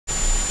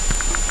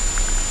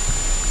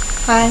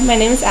Hi, my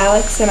name is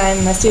Alex, and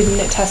I'm a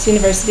student at Tufts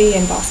University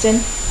in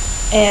Boston.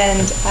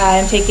 And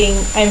I'm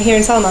here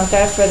in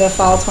Salamanca for the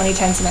fall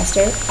 2010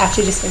 semester,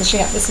 actually just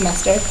finishing up the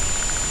semester.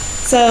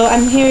 So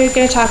I'm here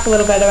going to talk a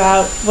little bit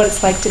about what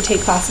it's like to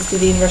take classes through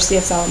the University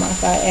of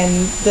Salamanca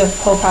and the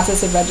whole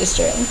process of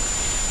registering.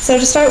 So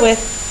to start with,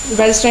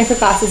 registering for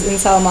classes in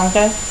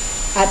Salamanca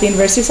at the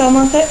University of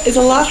Salamanca is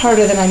a lot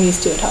harder than I'm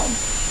used to at home.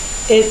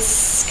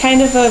 It's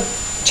kind of a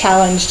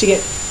challenge to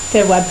get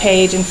their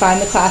webpage and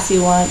find the class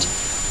you want.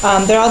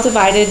 They're all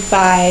divided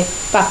by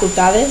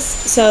facultades,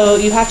 so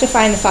you have to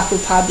find the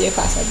facultad that your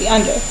class might be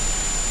under.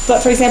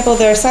 But for example,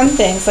 there are some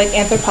things like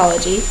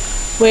anthropology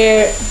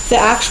where the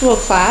actual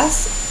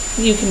class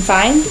you can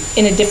find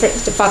in a different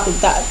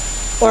facultad,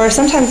 or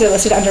sometimes they're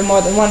listed under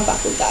more than one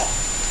facultad.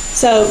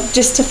 So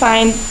just to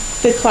find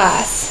the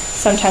class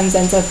sometimes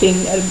ends up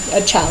being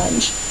a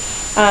challenge.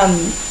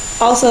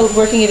 Also,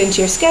 working it into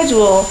your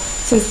schedule,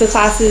 since the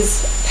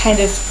classes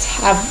kind of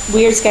have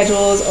weird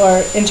schedules,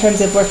 or in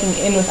terms of working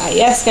in with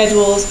IES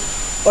schedules,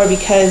 or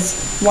because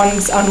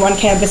one's on one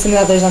campus and the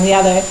other's on the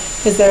other,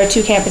 because there are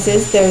two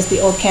campuses. There's the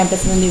old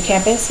campus and the new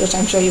campus, which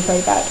I'm sure you've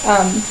heard about.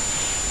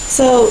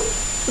 So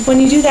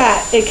when you do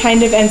that, it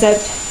kind of ends up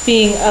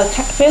being a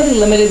fairly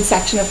limited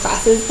section of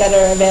classes that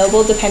are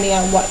available depending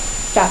on what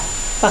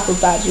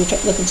facultad you're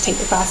looking to take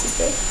the classes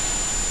through.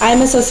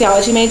 I'm a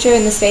sociology major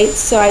in the States,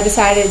 so I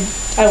decided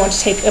I want to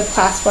take a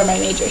class for my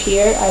major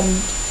here.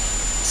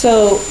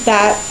 So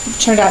that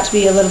turned out to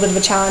be a little bit of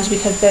a challenge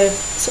because the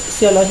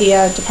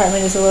sociología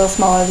department is a little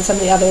smaller than some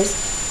of the others.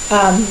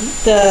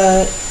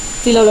 The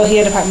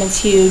philología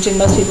department's huge, and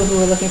most people who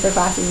were looking for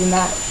classes in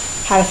that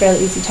had a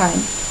fairly easy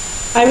time.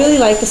 I really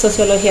like the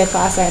sociología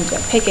class I ended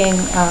up picking,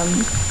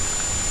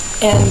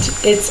 and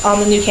it's on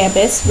the new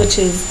campus, which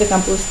is the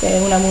campus de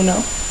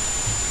Unamuno.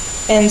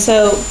 And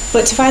so,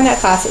 but to find that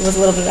class, it was a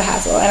little bit of a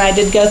hassle. And I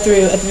did go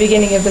through, at the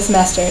beginning of the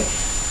semester,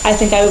 I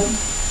think I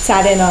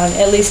sat in on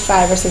at least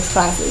 5 or 6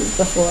 classes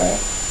before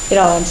it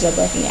all ended up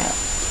working out.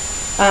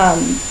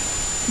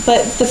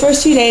 But the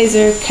first few days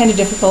are kind of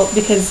difficult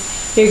because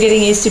you're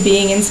getting used to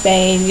being in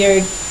Spain,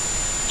 you're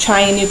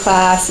trying a new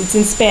class, it's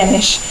in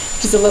Spanish,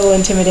 which is a little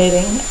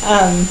intimidating.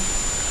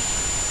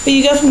 But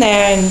you go from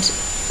there and,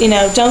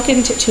 don't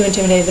get too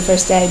intimidated the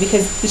first day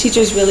because the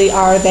teachers really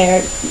are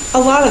there. A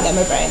lot of them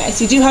are very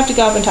nice. You do have to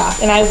go up and talk,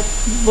 and I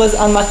was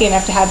unlucky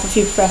enough to have a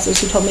few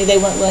professors who told me they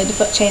weren't willing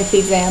to change the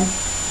exam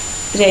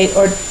date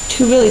or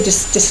to really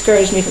just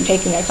discourage me from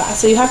taking their class.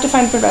 So you have to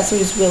find a professor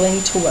who's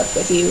willing to work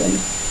with you and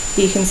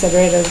be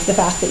considerate of the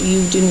fact that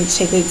you do need to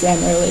take the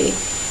exam early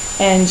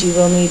and you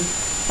will need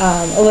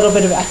a little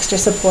bit of extra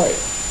support,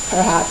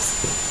 perhaps.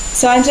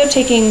 So I ended up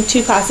taking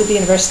 2 classes at the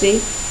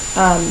university.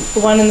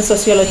 One in the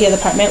sociología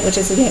department, which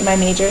is again my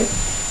major,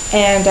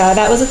 and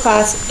that was a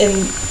class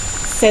in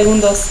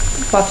segundo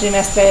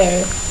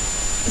cuatrimestre, or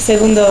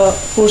segundo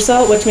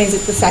curso, which means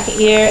it's the second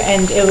year,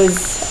 and it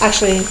was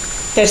actually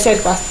tercer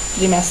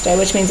cuatrimestre,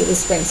 which means it was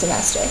spring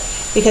semester,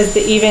 because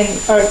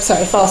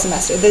fall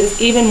semester. The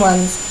even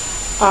ones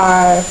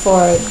are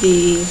for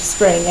the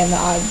spring, and the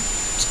odd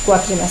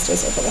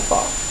cuatrimestres are for the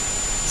fall.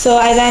 So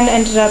I then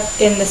ended up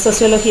in the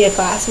sociología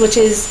class, which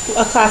is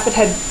a class that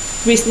had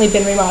recently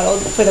been remodeled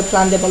for the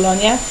Plan de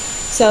Bologna.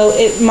 So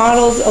it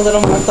models a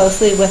little more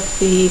closely with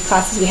the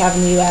classes we have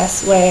in the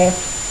US, where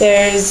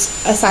there's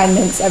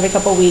assignments every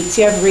couple weeks,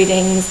 you have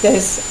readings,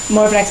 there's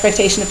more of an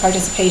expectation of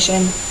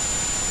participation.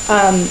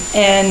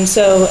 And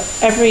so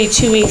every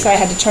 2 weeks I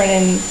had to turn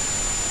in,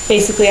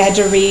 basically I had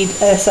to read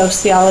a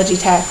sociology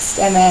text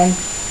and then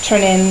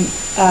turn in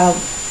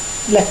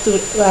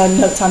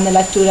notes on the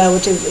lectura,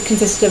 which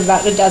consisted of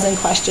about a dozen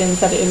questions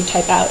that I would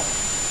type out.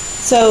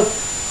 So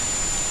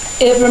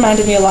it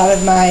reminded me a lot of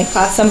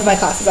some of my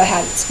classes I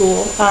had at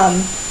school,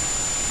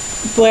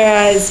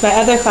 whereas my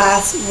other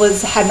class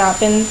had not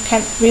been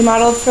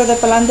remodeled for the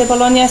Plan de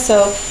Bologna,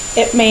 so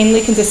it mainly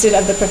consisted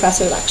of the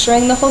professor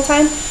lecturing the whole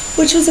time,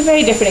 which was a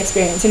very different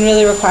experience and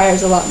really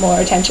requires a lot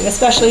more attention,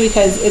 especially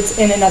because it's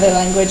in another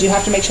language. You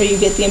have to make sure you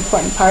get the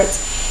important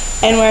parts,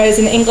 and whereas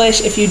in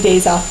English, if you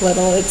daze off a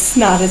little, it's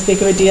not as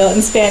big of a deal.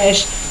 In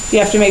Spanish, you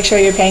have to make sure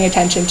you're paying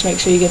attention to make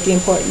sure you get the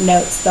important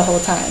notes the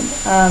whole time.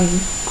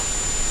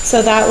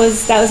 So that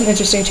was an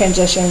interesting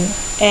transition,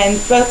 and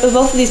both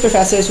of these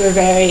professors were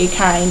very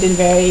kind and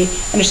very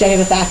understanding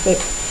of the fact that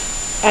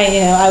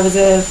I was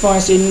a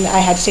foreign student. I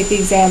had to take the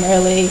exam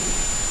early,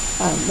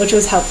 which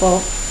was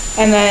helpful.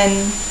 And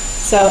then,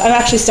 so I'm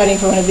actually studying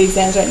for one of the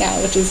exams right now,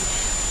 which is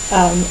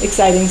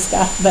exciting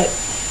stuff. But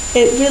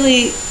it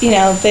really,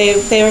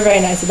 they were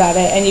very nice about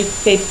it, and you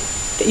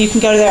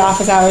can go to their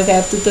office hours. They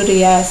have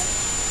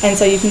tutorías, and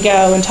so you can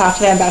go and talk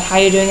to them about how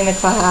you're doing in the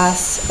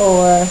class,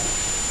 or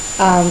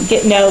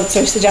get notes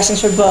or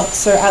suggestions for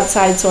books or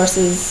outside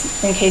sources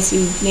in case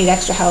you need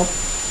extra help.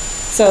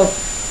 So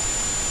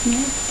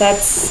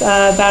that's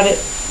about it.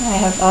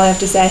 All I have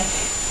to say.